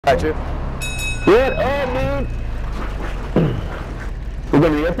Got you. What up, dude? We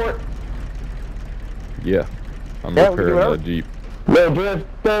going to the airport? Yeah. I'm repairing the Jeep. Little drift.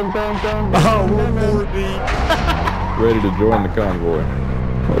 Dun, dun, dun, dun, Oh, we're 4 deep. Ready to join the convoy.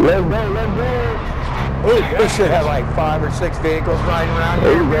 Let's go, let's go. We should have like 5 or 6 vehicles riding around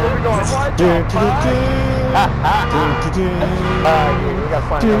here. We're going right to we got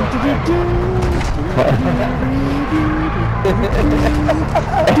fun.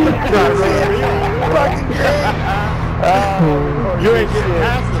 You ain't getting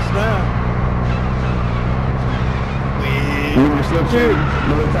past us now. Dude,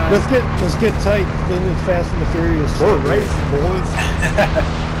 let's get tight. Then it's Fast and the Furious. We're racing, boys.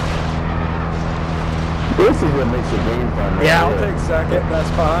 this is what makes the game fun. Yeah, I'll take second. That's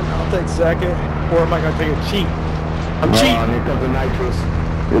fine. I'll take second. Or am I going to take a cheat? I'm cheating. Here comes the nitrous.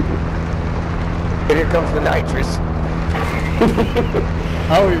 Here comes the nitrous.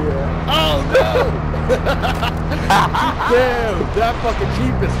 Oh yeah. Oh no! Damn, that fucking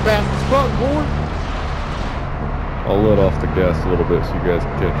Jeep is fast as fuck, boy. I'll let off the gas a little bit so you guys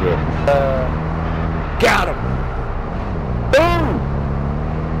can catch up. Got him. Boom!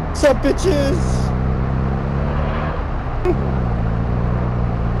 What's up, bitches?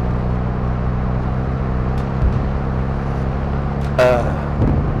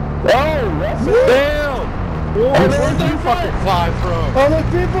 Oh, that's it. Damn! Boy, where'd they fucking fly from? Oh, look,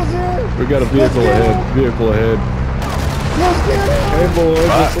 people's here. We got a vehicle ahead. Vehicle ahead. Let's get it. Hey boys,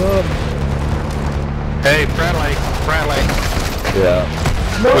 what's up? Hey, friendly. Yeah.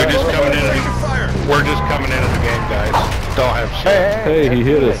 We're just coming into the game, guys. Don't have shit. Hey, he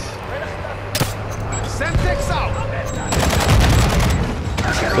hit us.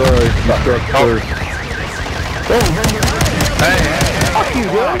 Sorry, you struck first. Hey. Fuck you,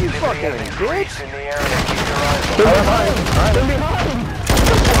 girl, you fucking bitch!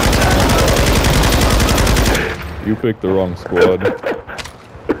 You picked the wrong squad.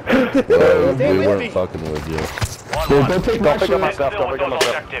 Well, we weren't fucking with you. Don't pick up my stuff.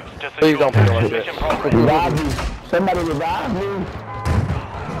 Please don't pick up my shit. Revive me. Somebody revive me.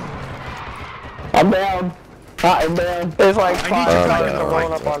 I'm down. I'm down. There's like 5 guys down.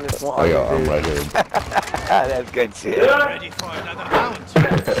 rolling up on this one. I'm right here. That's good shit. Ready for another round.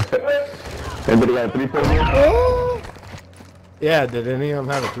 Anybody got a 3-point here? Yeah, did any of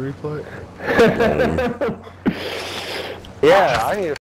them have a 3-foot? Yeah, I need